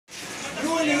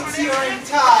UNHCR in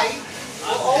Thai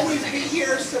will always be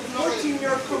here supporting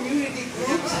your community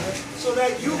groups so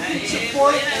that you can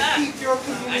support and keep your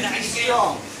community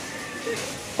strong.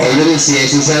 Already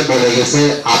CIC sir বলে গেছে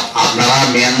আপনারা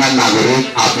Myanmar নাগরিক,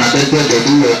 আপনাদেরকে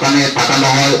যদি ওখানে পাঠানো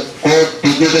হয় কোর্ট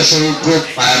টিকিটের সহিত খুব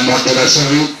মর্যাদার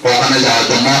সহিত ওখানে যাওয়ার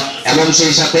জন্য, এবং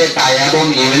সেই সাথে টাই এবং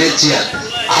ইউএনএইচসিআর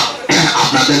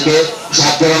আপনাদেরকে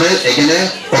সব ধরনের এখানে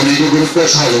কমিউনিটি গ্রুপকে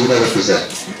সহযোগিতা করতেছে।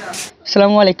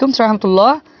 আসসালামু আলাইকুম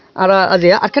রহমতুল্লাহ। আর আজি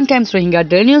Arkan Times Rohingya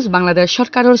daily news Bangladesh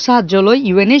সরকারের সাহায্য লই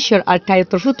UNHCR আর টাইয়ের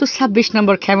তরফ 26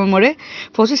 নম্বর খেমমরে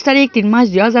 25 তারিখ 3 মাস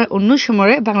 2019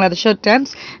 সময়ে বাংলাদেশের টাইমস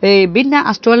এই বিনা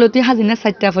আষ্ট্রালতি হাজিনা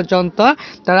 4টা পর্যন্ত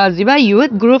তারা জিবা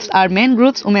ইউথ গ্রুপস আর main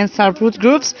groups women service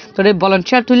groups তোরে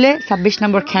ভলান্টিয়ার তুলে 26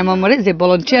 নম্বর খেমমরে যে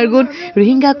ভলান্টিয়ার গুণ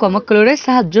রোহিঙ্গা কমকলরে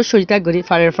সাহায্য সহযোগিতা করি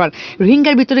ফারের ফার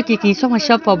রোহিঙ্গার ভিতরে কি কি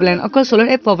সমস্যা প্রবলেম অকল সোলার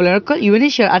এই প্রবলেম অকল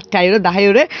UNHCR আর টাইয়ের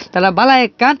দাহাইরে তারা বালা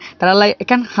একান তারা লাই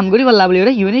একান হামগরি বাল্লা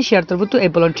বলিরে UNHCR তরফ এই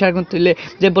ভলান্টিয়ার গুণ তুলে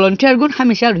যে ভলান্টিয়ার গুণ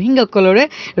হামেশা রোহিঙ্গা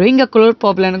কলর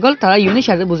প্রবলেম গল তারা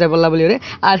UNHCR বুঝাই বল্লা বলিরে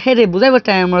আর হেরে বুঝাইব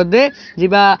টাইমের মধ্যে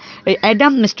যেবা এই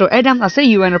মিস্টার অ্যাডাম আছে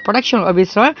UN এর প্রোটেকশন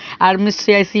অফিসার আর miss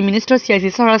CIC minister CIC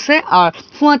sir আছে আর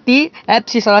ফুয়াতি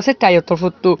FC স্যার আছে টাইয়ের তরফ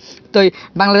তো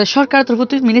বাংলাদেশ সরকারের তরফ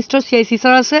মিনিস্টার CIC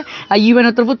স্যার আছে আর UN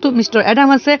এর তরফ মিস্টার অ্যাডাম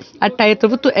আছে আর টাইয়ের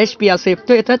তরফ SP আছে।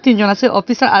 তো এটা তিনজন আছে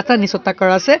অফিসার আতা নিশ্চয়তা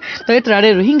করা আছে। তো এরা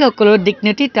রোহিঙ্গা কলর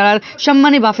ডিগনিটি তারা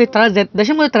সম্মানী বাফে তারা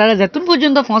দেশের মধ্যে তারা যেতুন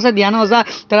পর্যন্ত পৌঁছা দিয়া না যা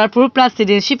তারা পুরো প্লাস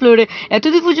সিটিজেনশিপ লড়ে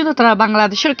এতদিন পর্যন্ত তারা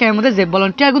বাংলাদেশের ক্যাম্পের মধ্যে যে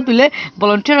ভলান্টিয়ার গুলো তুলে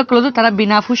ভলান্টিয়ার গুলো তারা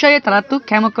বিনা ফুসাইয়ে তারা তো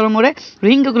ক্যাম্প কর্মরে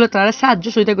রোহিঙ্গা গুলো তারা সাহায্য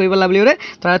সহযোগিতা করিবার লাগলি ওরে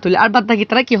তারা তুলে আর বাদ বাকি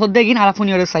তারা কি হদ্দে গিন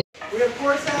আরাফুনি ওরে চাই। We of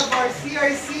course have our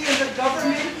CIC and the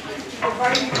government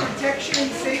providing protection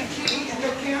and safety in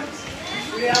the camps.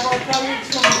 We have our colleagues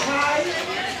from Thai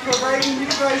providing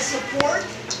you guys support.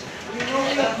 We know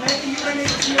we have many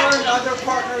UNHCR and other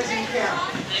partners in camp.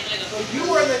 So you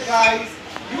are the guys,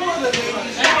 you are the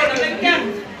ladies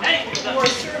who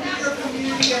are serving your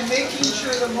community and making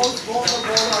sure the most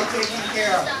vulnerable are taken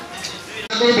care of.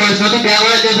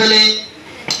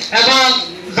 এবং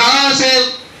যারা আছে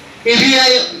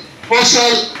AVI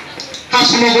ফসল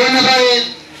হাসমো গণ্য পারে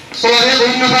সোলারে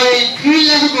গণ্য পারে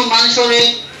বিভিন্ন মানুষরে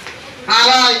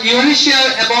আমরা UNHCR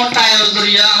এবং টাইয়ের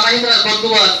জরিয়া আমরা এটা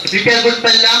গতবার রিপেয়ার করতে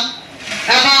পারলাম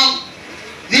এবং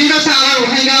যেটা আমরা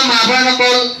রোহিঙ্গা মা বোন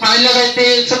সকল পানি লাগাইতে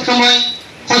সবসময়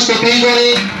কষ্ট পেয়ে করে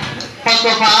কষ্ট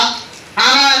পা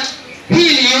আর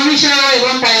হিল UNHCR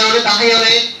এবং টাইয়ের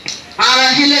দাহাইরে আর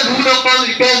হিলে রুলকল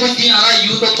রিপেয়ার করছি আমরা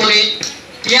ইউথ করে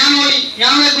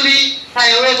ইয়ামগুলি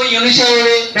টাইয়ের এবং UNHCR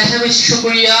বেশি বেশি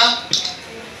শুকরিয়া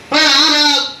আমরা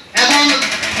এবং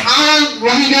আমরা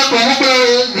রোহিঙ্গা কর্মকর্তা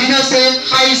যিনি আছে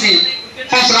হাইজিন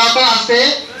খসড়াটা আছে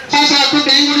খসড়াটা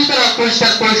বেঙ্গলি তারা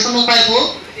পরিষ্কার পরিচ্ছন্ন পাইব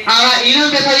আমরা ইনার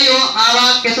ব্যাপারেও আমরা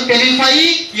কিছু ট্রেনিং পাই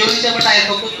UNHCR টাইয়ের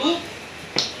পক্ষতু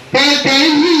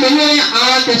ট্রেনিং নিলে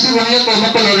আমরা কিছু রোহিঙ্গা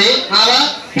কর্মকর্তারে আমরা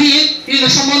এই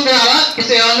সম্বন্ধে আমরা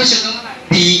কিছু অ্যাওয়ারনেস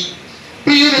দিই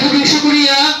প্রিয় বেশি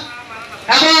শুকরিয়া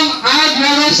এবং আমরা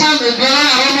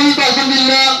 2008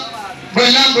 আলহামদুলিল্লাহ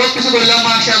বললাম বহুত কিছু বললাম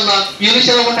মাশাআল্লাহ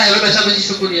UNHCR এবং টাইয়ের বেশি বেশি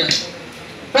শুকরিয়া।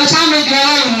 তো সামনে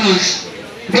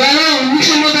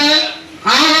 2019 মধ্যে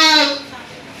আমরা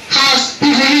খাস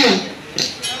তিনজনই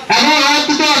এবং আর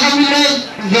দুটো আলহামদুলিল্লাহ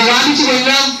জবান কিছু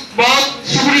বললাম বহুত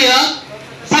শুকরিয়া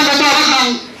সামনে তো আমরা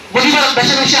পরিবার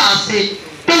বেশি বেশি আছে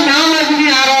তো নাম লাগবে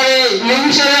আর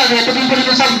UNHCR এতদিন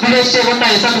পর্যন্ত সব ঘুরে এসছে এবং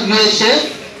টাইয়ের সব ঘুরে এসছে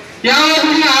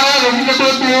ইয়াগুলি আর রোহিঙ্গা তো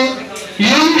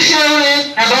UNHCR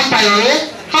এবং টাইয়ের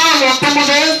হ্যাঁ লক্ষ্য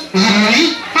মধ্যে জরুরি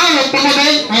হ্যাঁ লক্ষ্য মধ্যে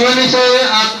UNHCR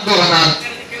আর দরকার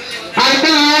আরেকটা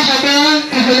আমার সাথে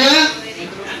কি বলে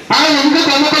আর রোহিঙ্গা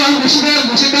কর্মকর্তা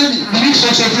বসে জিনিস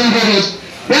সচেতন করে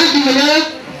কি বলে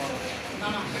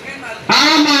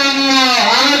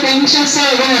আমার কমিশন স্যার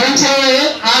এবং ম্যাডাম স্যার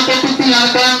আর প্রত্যেকটি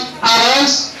আরকান আওয়াজ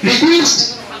রিকোয়েস্ট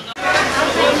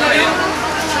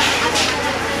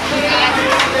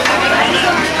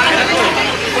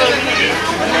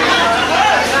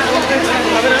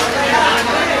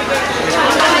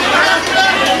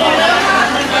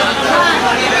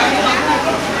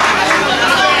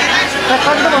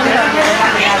Thank you.